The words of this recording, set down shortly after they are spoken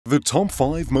The top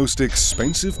 5 most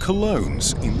expensive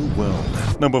colognes in the world.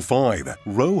 Number 5.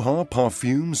 Roja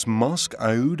Parfums Musc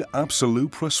Oud Absolu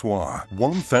Pressoir,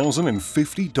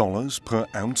 $1,050 per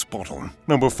ounce bottle.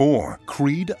 Number 4.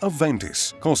 Creed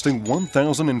Aventis, costing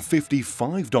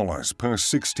 $1,055 per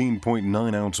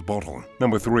 16.9 ounce bottle.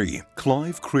 Number 3.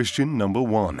 Clive Christian No.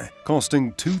 1,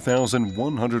 costing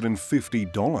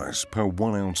 $2,150 per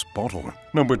 1 ounce bottle.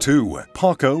 Number 2.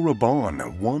 Paco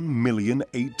Rabanne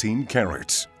 1,018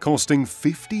 carats, costing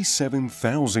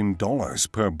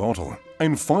 $57,000 per bottle.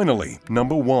 And finally,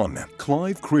 number 1.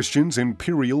 Clive Christian's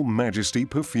Imperial Majesty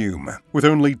perfume, with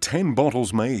only 10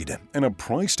 bottles made and a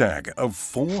price tag of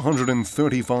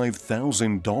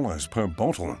 $435,000 per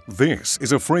bottle. This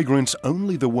is a fragrance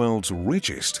only the world's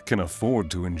richest can afford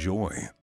to enjoy.